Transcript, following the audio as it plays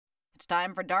It's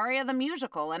time for Daria the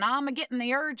musical, and I'm a-getting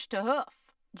the urge to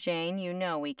hoof. Jane, you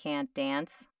know we can't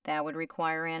dance. That would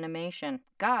require animation.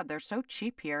 God, they're so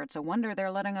cheap here. It's a wonder they're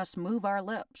letting us move our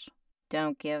lips.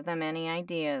 Don't give them any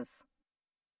ideas.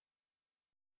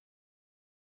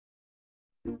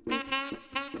 Oh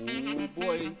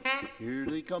boy, here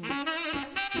they come.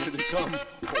 Here they come.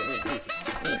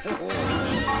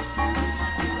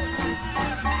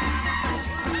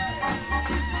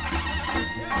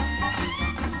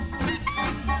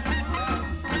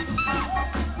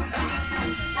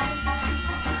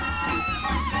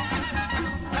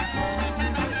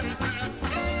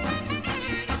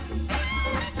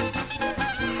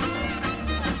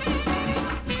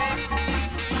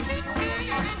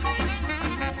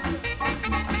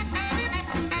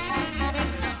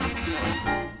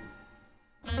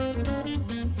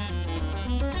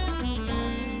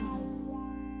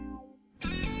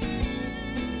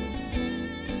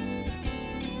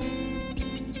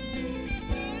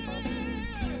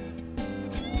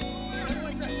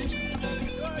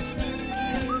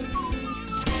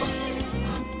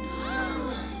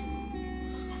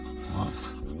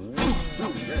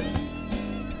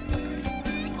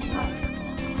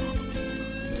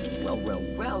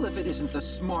 Well, if it isn't the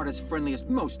smartest, friendliest,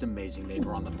 most amazing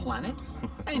neighbor on the planet.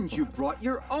 And you brought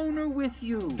your owner with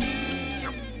you.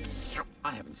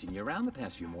 I haven't seen you around the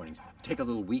past few mornings. Take a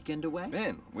little weekend away?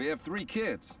 Ben, we have 3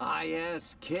 kids. Ah,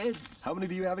 yes, kids. How many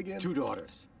do you have again? 2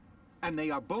 daughters. And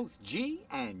they are both G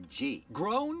and G.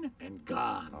 Grown and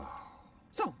gone. Oh.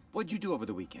 So, what'd you do over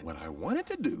the weekend? What I wanted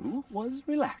to do was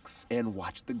relax and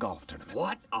watch the golf tournament.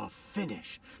 What a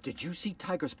finish. Did you see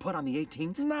Tiger's putt on the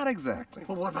 18th? Not exactly.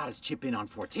 Well, what about his chip in on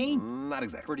 14? Not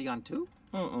exactly. Birdie on 2?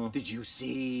 Did you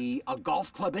see a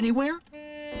golf club anywhere?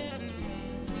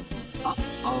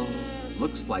 Uh-oh.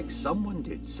 Looks like someone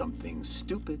did something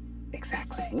stupid.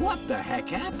 Exactly. What the heck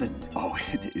happened? Oh,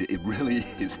 it really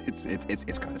is.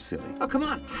 It's kind of silly. Oh, come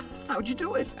on. How'd you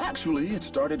do it? Actually, it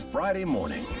started Friday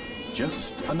morning.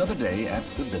 Just another day at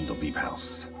the Bindlebeep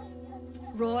house.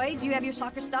 Roy, do you have your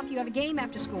soccer stuff? You have a game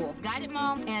after school. Got it,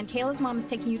 Mom. And Kayla's mom is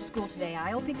taking you to school today.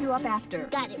 I'll pick you up after.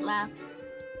 Got it, Mom.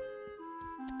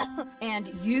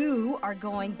 And you are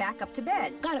going back up to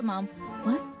bed. Got it, Mom.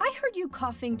 What? I heard you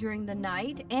coughing during the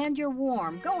night, and you're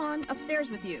warm. Go on, upstairs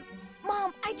with you.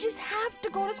 Mom, I just have to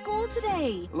go to school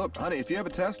today. Look, honey, if you have a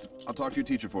test, I'll talk to your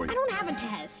teacher for I you. don't have a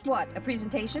test. What, a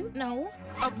presentation? No.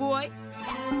 A boy?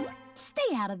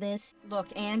 Stay out of this. Look,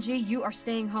 Angie, you are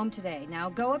staying home today. Now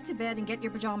go up to bed and get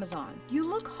your pajamas on. You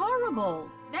look horrible.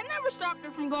 That never stopped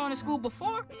her from going to school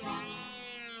before.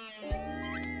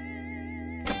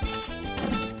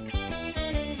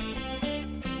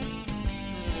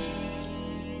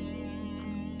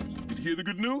 Did you hear the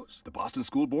good news? The Boston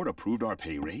School Board approved our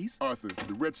pay raise? Arthur,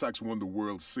 the Red Sox won the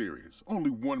World Series. Only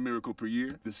one miracle per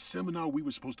year. The seminar we were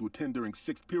supposed to attend during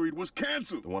 6th period was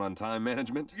canceled. The one on time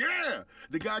management? Yeah!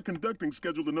 The guy conducting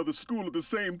scheduled another school at the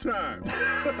same time.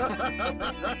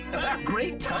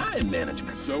 Great time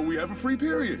management. So we have a free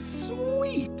period.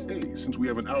 Sweet. Hey, since we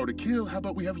have an hour to kill, how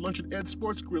about we have lunch at Ed's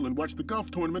Sports Grill and watch the golf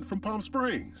tournament from Palm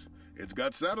Springs? It's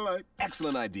got satellite.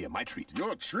 Excellent idea. My treat.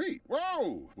 Your treat?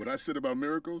 Whoa! What I said about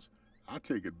miracles, I'll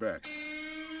take it back.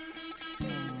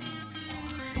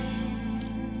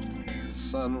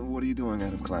 Son, what are you doing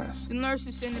out of class? The nurse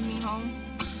is sending me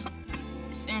home.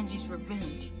 It's Angie's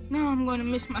revenge. Now I'm going to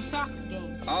miss my soccer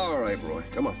game. All right, Roy.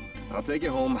 Come on. I'll take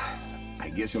you home. I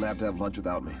guess you'll have to have lunch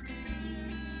without me.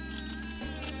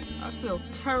 I feel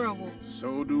terrible.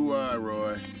 So do I,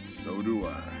 Roy. So do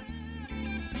I.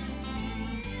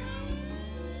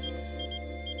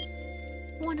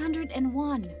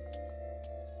 101.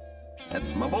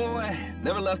 That's my boy.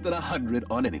 Never less than 100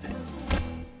 on anything.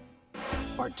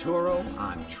 Arturo,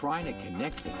 I'm trying to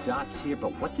connect the dots here,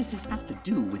 but what does this have to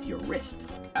do with your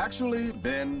wrist? Actually,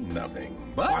 Ben, nothing.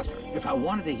 But Arthur, if I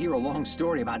wanted to hear a long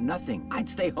story about nothing, I'd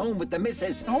stay home with the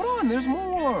missus. hold on, there's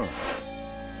more.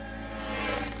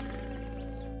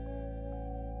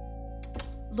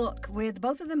 Look, with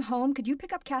both of them home, could you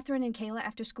pick up Katherine and Kayla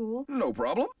after school? No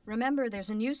problem. Remember, there's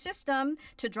a new system.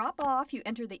 To drop off, you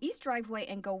enter the east driveway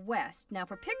and go west. Now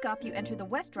for pickup, you enter the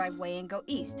west driveway and go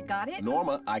east. Got it?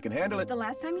 Norma, I can handle it. The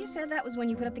last time you said that was when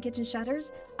you put up the kitchen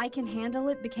shutters. I can handle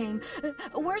it became,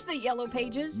 where's the yellow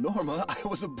pages? Norma, I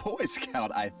was a Boy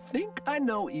Scout. I think I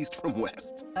know east from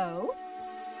west. Oh?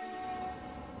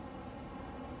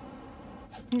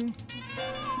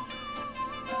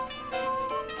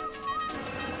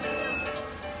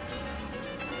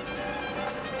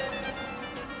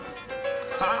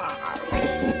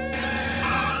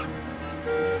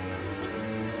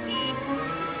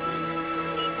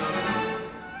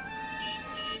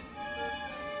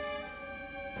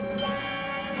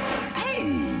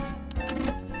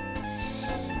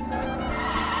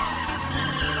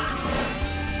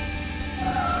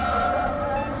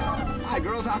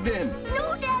 hop in.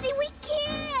 No, Daddy, we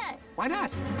can't. Why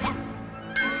not?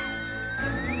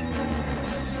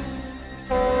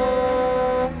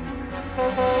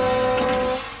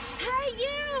 Hey,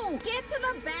 you! Get to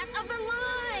the back of the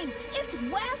line. It's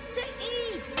west to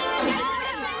east.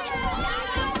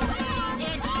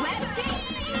 It's west to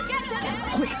east.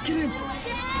 Quick, get in.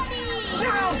 Daddy!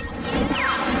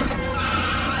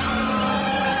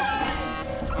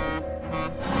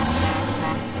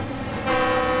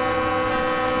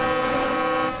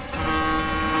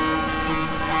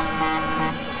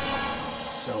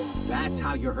 So that's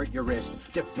how you hurt your wrist,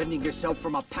 defending yourself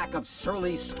from a pack of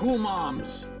surly school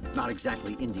moms. Not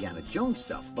exactly Indiana Jones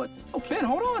stuff, but okay. Ben,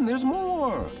 hold on, there's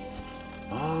more.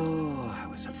 Oh, I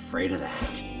was afraid of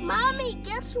that. Mommy,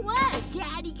 guess what?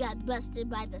 Daddy got busted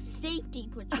by the safety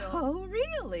patrol. Oh,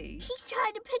 really? He's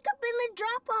trying to pick up in the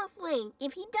drop-off lane.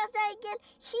 If he does that again,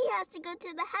 he has to go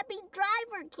to the Happy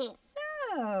Driver camp.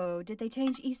 So, did they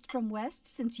change east from west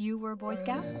since you were a Boy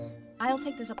Scout? I'll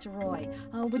take this up to Roy.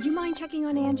 Would you mind checking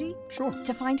on Angie? Sure.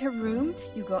 To find her room,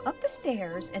 you go up the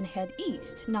stairs and head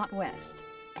east, not west.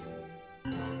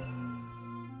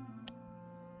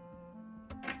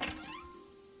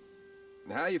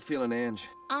 How you feeling, Ange?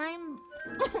 I'm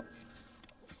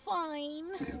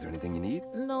fine. Is there anything you need?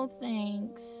 No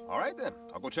thanks. All right, then.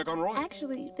 I'll go check on Roy.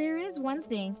 Actually, there is one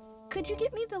thing. Could you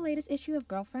get me the latest issue of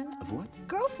Girlfriend? Of what?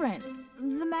 Girlfriend,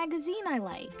 the magazine I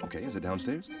like. Okay, is it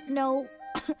downstairs? No,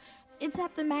 it's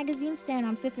at the magazine stand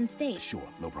on 5th and State. Sure,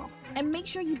 no problem. And make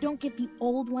sure you don't get the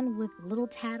old one with little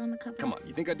Tad on the cover. Come on,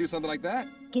 you think I'd do something like that?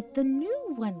 Get the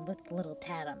new one with little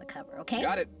Tad on the cover, okay?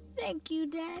 Got it. Thank you,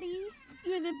 Daddy.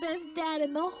 You're the best dad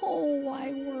in the whole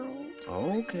wide world.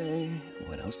 Okay,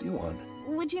 what else do you want?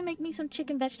 Would you make me some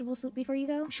chicken vegetable soup before you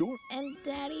go? Sure. And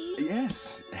Daddy?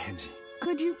 Yes, Angie.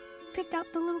 Could you pick out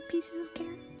the little pieces of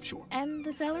carrot? Sure. And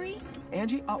the celery?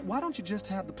 Angie, why don't you just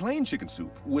have the plain chicken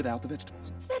soup without the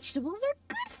vegetables? Vegetables are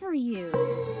good for you.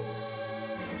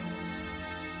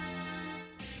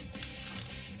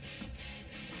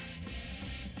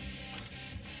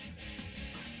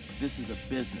 This is a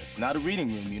business, not a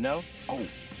reading room, you know? Oh,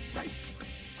 right.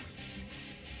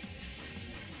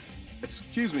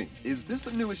 Excuse me, is this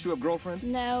the new issue of Girlfriend?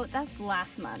 No, that's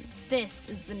last month's. This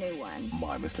is the new one.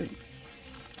 My mistake.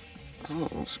 Oh,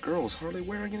 this girl's hardly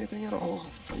wearing anything at all.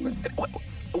 What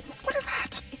is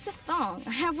that? It's a thong.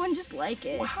 I have one just like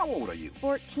it. Well, how old are you?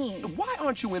 14. Why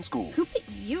aren't you in school? Who put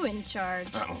you in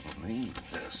charge? I don't need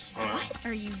this. What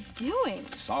are you doing?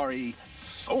 Sorry,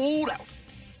 sold out.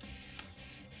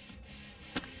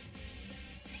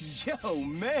 Yo,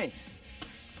 man.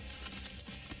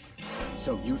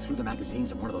 So you threw the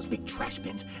magazines in one of those big trash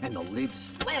bins, and the lid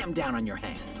slammed down on your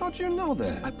hand. Don't you know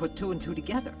that? I put two and two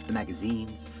together. The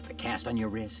magazines, the cast on your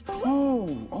wrist.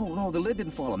 Oh, no, the lid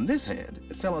didn't fall on this hand.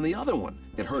 It fell on the other one.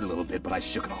 It hurt a little bit, but I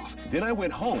shook it off. Then I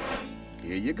went home.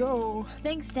 Here you go.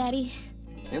 Thanks, Daddy.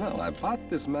 You know, I bought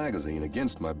this magazine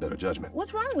against my better judgment.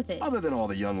 What's wrong with it? Other than all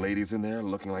the young ladies in there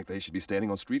looking like they should be standing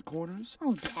on street corners.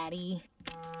 Oh, Daddy.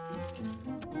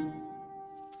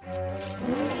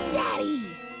 Daddy!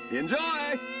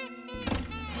 Enjoy!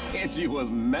 Angie was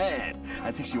mad.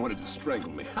 I think she wanted to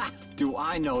strangle me. Ha! Do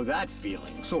I know that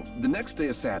feeling? So, the next day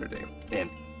is Saturday, and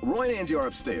Roy and Angie are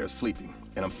upstairs sleeping,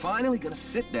 and I'm finally gonna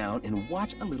sit down and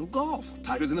watch a little golf.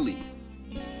 Tiger's in the lead.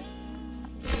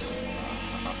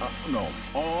 No.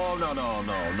 Oh,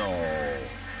 no.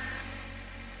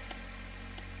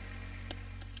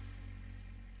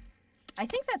 I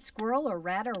think that squirrel or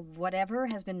rat or whatever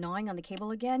has been gnawing on the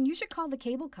cable again. You should call the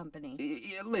cable company.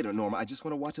 Yeah, later, Norma. I just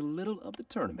want to watch a little of the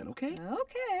tournament, okay?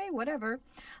 Okay, whatever.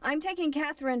 I'm taking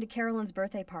Katherine to Carolyn's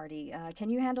birthday party. Can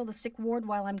you handle the sick ward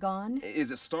while I'm gone? Is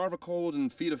it starve a cold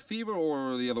and feed a fever,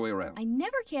 or the other way around? I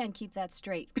never can keep that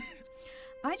straight.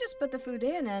 I just put the food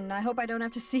in, and I hope I don't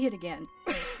have to see it again.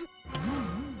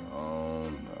 Oh,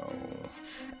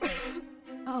 no.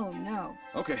 Oh, no.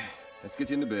 Okay, let's get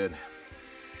you into bed.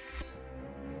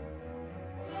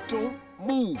 Don't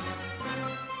move.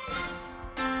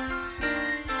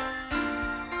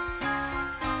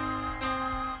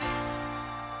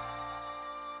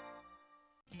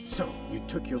 So, you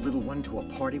took your little one to a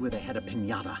party where they had a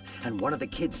piñata, and one of the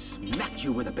kids smacked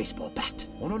you with a baseball bat.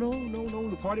 Oh, no.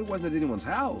 The party wasn't at anyone's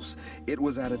house. It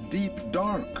was at a deep,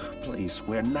 dark place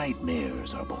where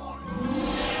nightmares are born.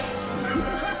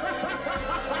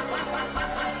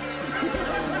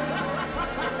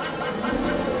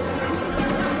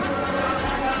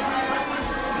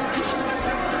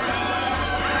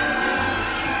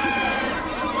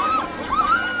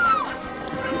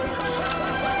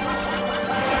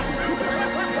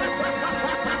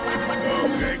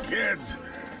 Okay, kids.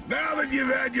 Now that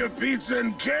you've had your pizza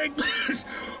and cake,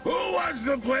 Who wants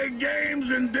to play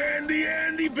games in Dandy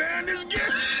Andy Panda's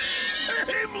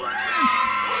Gameland?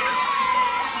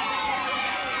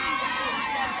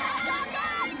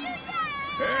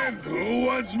 And who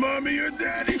wants mommy or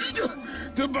daddy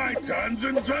to buy tons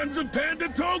and tons of Panda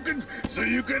tokens so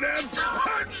you can have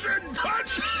tons and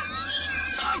tons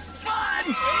of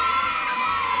fun?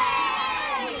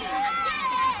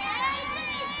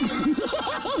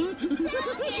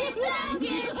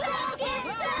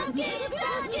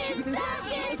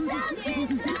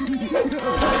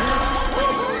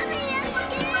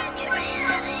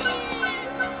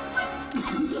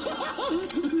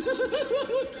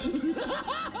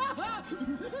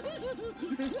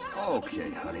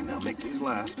 Okay, honey, now make these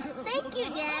last. Thank you,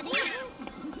 Daddy.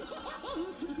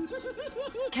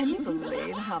 Can you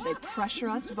believe how they pressure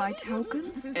us to buy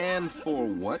tokens? And for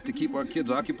what? To keep our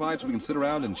kids occupied so we can sit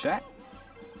around and chat?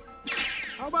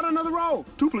 How about another roll?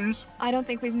 2, please. I don't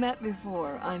think we've met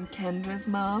before. I'm Kendra's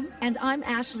mom. And I'm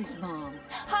Ashley's mom.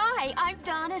 Hi, I'm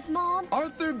Donna's mom.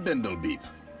 Arthur Bindlebeep.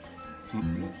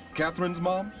 Catherine's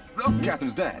mom? Oh,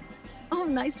 Catherine's dad. Oh,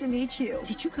 nice to meet you.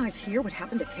 Did you guys hear what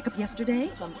happened at pickup yesterday?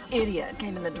 Some idiot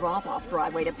came in the drop-off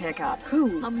driveway to pick up.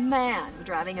 Who? A man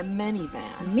driving a minivan.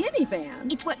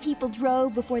 Minivan? It's what people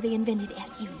drove before they invented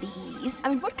SUVs. I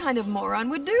mean, what kind of moron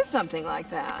would do something like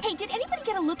that? Hey, did anybody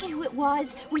get a look at who it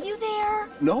was? Were you there?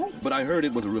 No, but I heard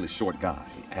it was a really short guy.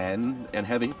 And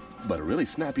heavy, but a really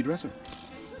snappy dresser.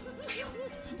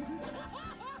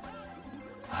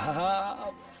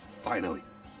 Ha! Finally.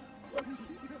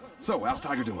 So, how's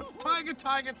Tiger doing? Tiger,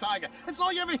 Tiger, Tiger. That's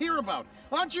all you ever hear about.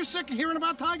 Aren't you sick of hearing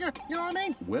about Tiger? You know what I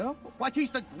mean? Well, Like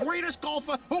he's the greatest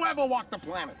golfer who ever walked the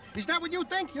planet. Is that what you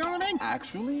think? You know what I mean?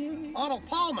 actually... Arnold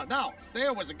Palmer, now,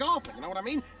 there was a golfer, you know what I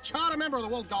mean? Charter member of the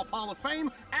World Golf Hall of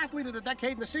Fame, athlete of the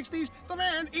decade in the 60s. The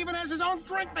man even has his own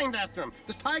drink named after him.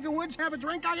 Does Tiger Woods have a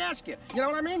drink, I ask you? You know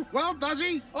what I mean? Well, does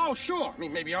he? Oh, sure. I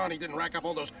mean, maybe Arnie didn't rack up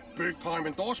all those big-time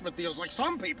endorsement deals like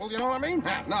some people, you know what I mean?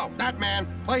 No, that man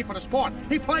played for the sport.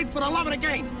 He played for the love of the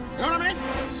game. You know what I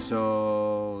mean?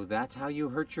 So that's how you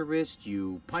hurt your wrist?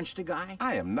 You punched a guy?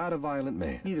 I am not a violent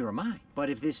man. Neither am I. But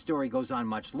if this story goes on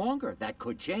much longer, that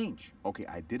could change. Okay,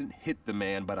 I didn't hit the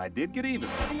man, but I did get even.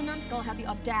 And the numbskull had the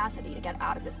audacity to get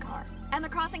out of this car. And the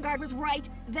crossing guard was right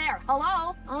there.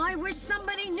 Hello? I wish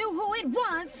somebody knew who it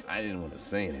was. I didn't want to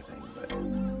say anything, but...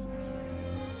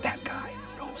 that guy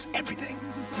knows everything.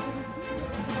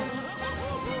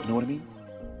 Know what I mean?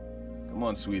 Come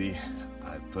on, sweetie.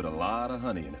 I've put a lot of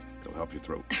honey in it. It'll help your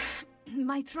throat.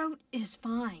 My throat is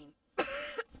fine.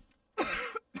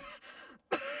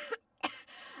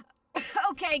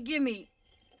 Okay, gimme.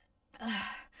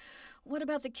 What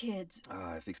about the kids?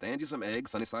 I fixed Angie some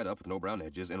eggs, sunny side up with no brown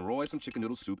edges, and Roy some chicken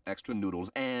noodle soup, extra noodles.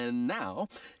 And now,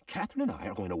 Katherine and I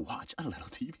are going to watch a little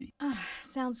TV.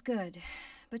 Sounds good.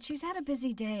 But she's had a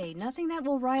busy day. Nothing that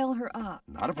will rile her up.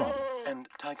 Not a problem. And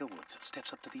Tiger Woods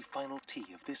steps up to the final tee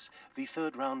of this, the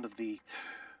third round of the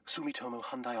Sumitomo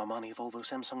Hyundai Armani Volvo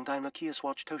Samsung Daimler Kia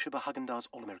Swatch Toshiba Häagen-Dazs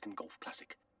All-American Golf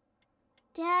Classic.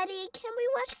 Daddy, can we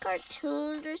watch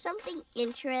cartoons or something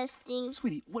interesting?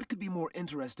 Sweetie, what could be more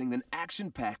interesting than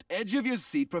action-packed,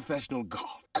 edge-of-your-seat professional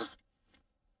golf?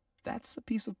 That's a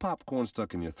piece of popcorn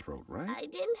stuck in your throat, right? I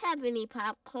didn't have any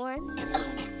popcorn.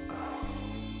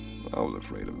 I was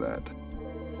afraid of that.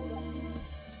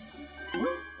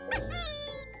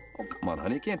 Oh, come on,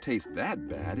 honey. It can't taste that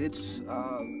bad. It's,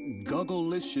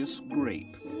 Gugglelicious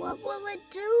grape. What will it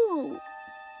do?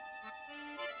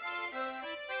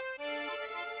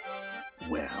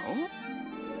 Well,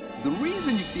 the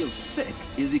reason you feel sick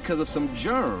is because of some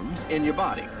germs in your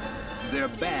body. They're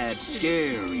bad,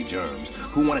 scary germs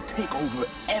who want to take over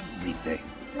everything.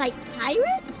 Like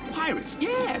pirates? Pirates,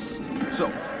 yes.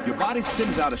 So, your body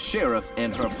sends out a sheriff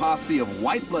and her posse of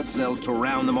white blood cells to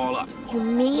round them all up. You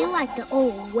mean like the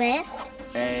Old West?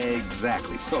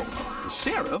 Exactly. So, the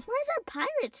sheriff... Why are there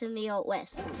pirates in the Old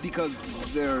West? Because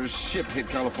their ship hit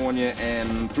California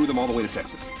and threw them all the way to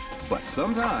Texas. But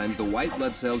sometimes the white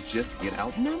blood cells just get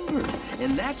outnumbered.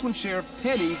 And that's when Sheriff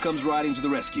Penny comes riding to the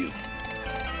rescue.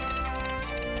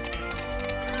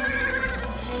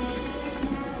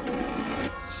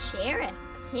 Sheriff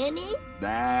Penny?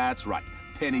 That's right.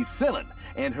 Penicillin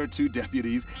and her two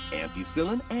deputies,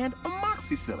 ampicillin and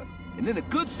amoxicillin. And then the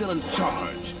good Cillin's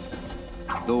charge.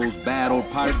 Those bad old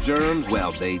pirate germs,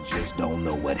 well, they just don't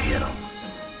know what hit them.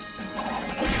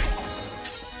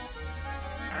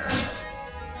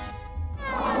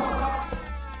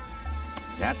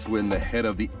 That's when the head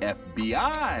of the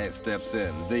FBI steps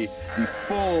in, the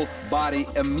full-body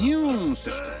immune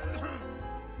system.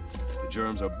 The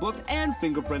germs are booked and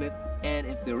fingerprinted, and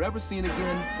if they're ever seen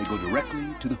again, they go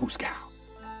directly to the hoosegow.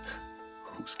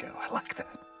 Goose Gal. I like that.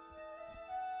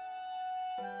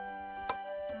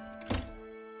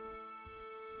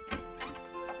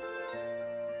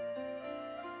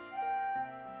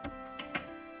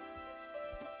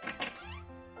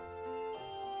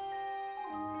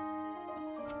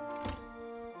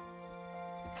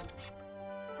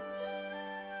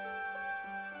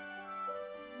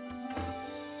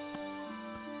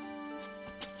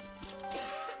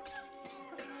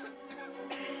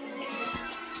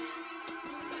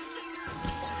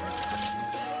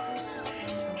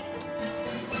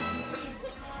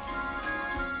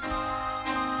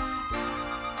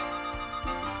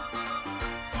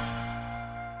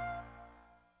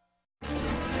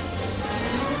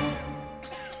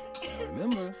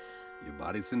 Remember, your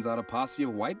body sends out a posse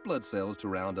of white blood cells to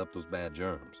round up those bad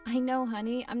germs. I know,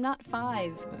 honey. I'm not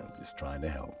 5. I'm just trying to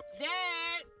help.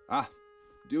 Dad! Ah,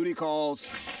 duty calls.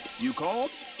 You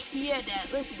called? Yeah, Dad,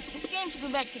 listen, this game's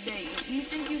due back today. You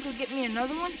think you could get me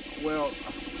another one? Well,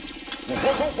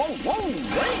 whoa,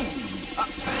 wait!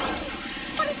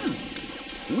 What is this?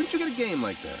 When did you get a game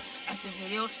like that? At the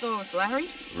video store with Larry?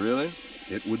 Really?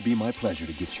 It would be my pleasure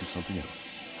to get you something else.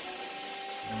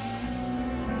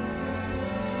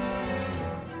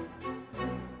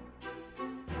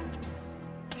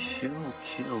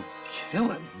 Kill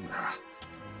him.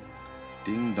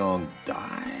 Ding dong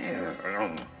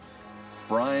die.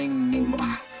 Frying Nemo.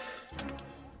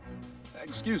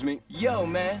 Excuse me. Yo,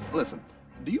 man. Listen,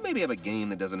 do you maybe have a game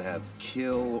that doesn't have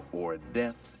kill or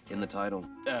death in the title?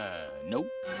 Nope.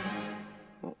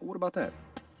 Well, what about that?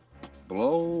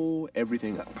 Blow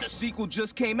everything up. The sequel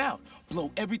just came out.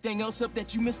 Blow everything else up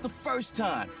that you missed the first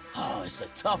time. Oh, it's a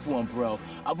tough one, bro.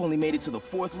 I've only made it to the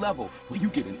 4th level, where you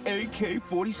get an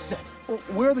AK-47. Well,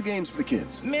 where are the games for the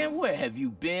kids? Man, where have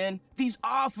you been? These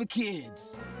are for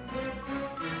kids.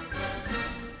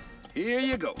 Here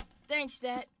you go. Thanks,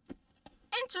 Dad.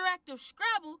 Interactive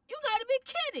Scrabble? You gotta be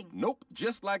kidding. Nope,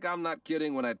 just like I'm not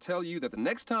kidding when I tell you that the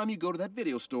next time you go to that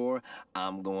video store,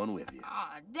 I'm going with you.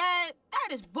 Aw, Dad, that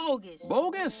is bogus.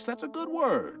 Bogus? That's a good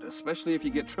word, especially if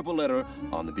you get triple letter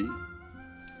on the B.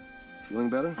 Feeling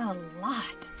better? A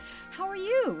lot. How are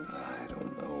you? I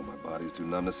don't know. My body's too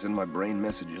numb to send my brain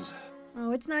messages.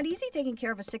 Oh, it's not easy taking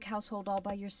care of a sick household all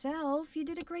by yourself. You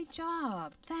did a great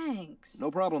job. Thanks.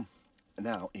 No problem.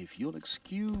 Now, if you'll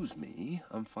excuse me,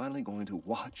 I'm finally going to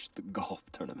watch the golf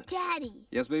tournament. Daddy.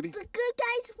 Yes, baby? The good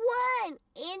guys won.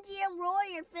 Angie and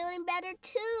Roy are feeling better,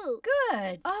 too.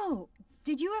 Good. Oh,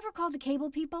 did you ever call the cable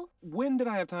people? When did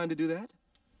I have time to do that?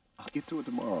 I'll get to it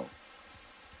tomorrow.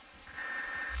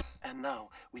 And now,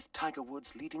 with Tiger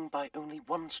Woods leading by only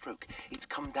 1 stroke, it's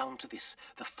come down to this,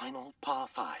 the final par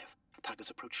 5. Tiger's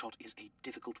approach shot is a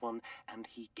difficult one, and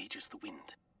he gauges the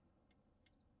wind.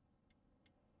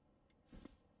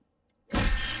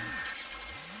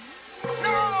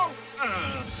 No!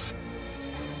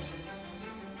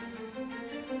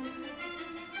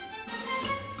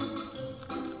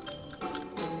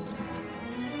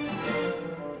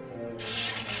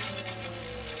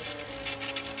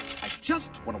 I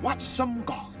just want to watch some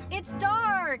golf. It's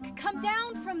dark. Come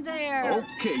down from there.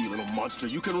 Okay, you little monster.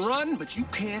 You can run, but you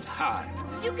can't hide.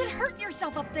 You could hurt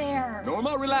yourself up there.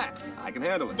 Norma, relax. I can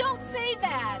handle it. Don't say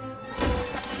that.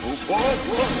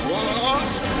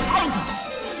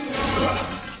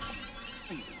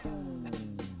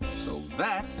 So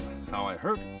that's how I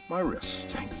hurt my wrist.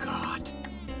 Thank God.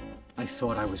 I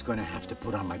thought I was going to have to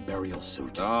put on my burial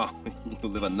suit. Oh,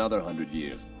 you'll live another 100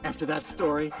 years. After that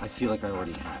story, I feel like I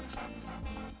already have.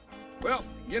 Well,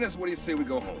 Guinness, what do you say we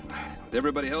go home? With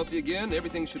everybody healthy again,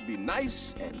 everything should be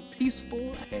nice and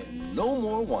peaceful and no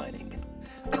more whining.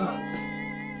 Uh-oh.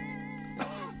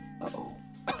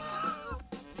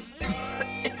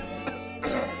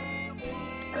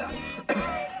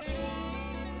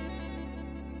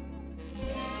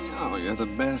 Oh, you're the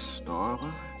best,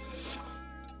 Norma.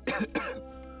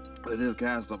 With this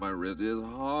cast on my wrist, it's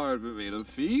hard for me to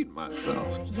feed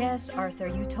myself. Yes, Arthur,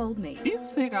 you told me. You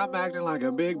think I'm acting like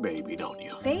a big baby, don't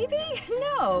you? Baby?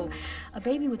 No. A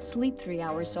baby would sleep 3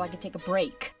 hours so I could take a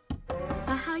break.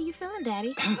 How you feeling,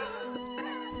 Daddy?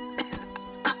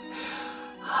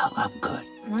 I'm good.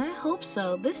 I hope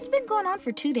so. This has been going on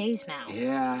for 2 days now.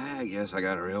 Yeah, I guess I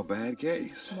got a real bad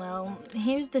case. Well,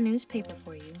 here's the newspaper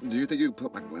for you. Do you think you could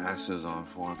put my glasses on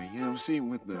for me? You know, see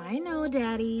with the... I know,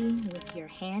 Daddy. With your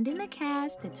hand in the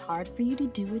cast, it's hard for you to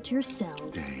do it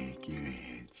yourself. Thank you,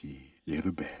 Angie. You're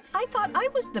the best. I thought I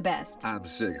was the best. I'm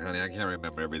sick, honey. I can't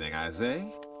remember everything I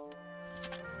say.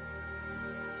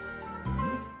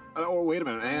 Oh, wait a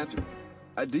minute, Aunt.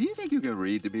 Do you think you can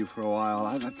read to me for a while?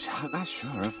 I'm not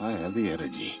sure if I have the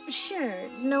energy. Sure,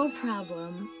 no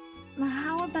problem.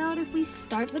 How about if we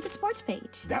start with the sports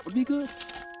page? That would be good.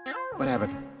 What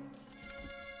happened?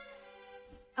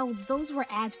 Oh, those were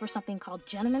ads for something called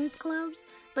gentlemen's clubs.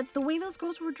 But the way those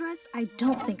girls were dressed, I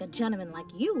don't think a gentleman like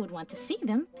you would want to see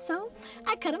them, so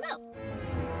I cut them out.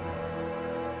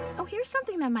 Oh, here's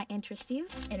something that might interest you.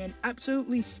 In an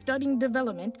absolutely stunning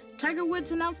development, Tiger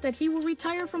Woods announced that he will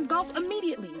retire from golf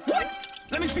immediately. What?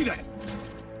 Let me see that.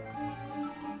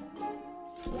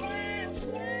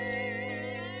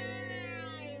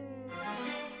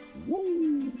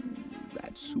 Woo!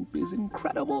 That soup is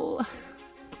incredible.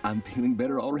 I'm feeling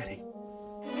better already.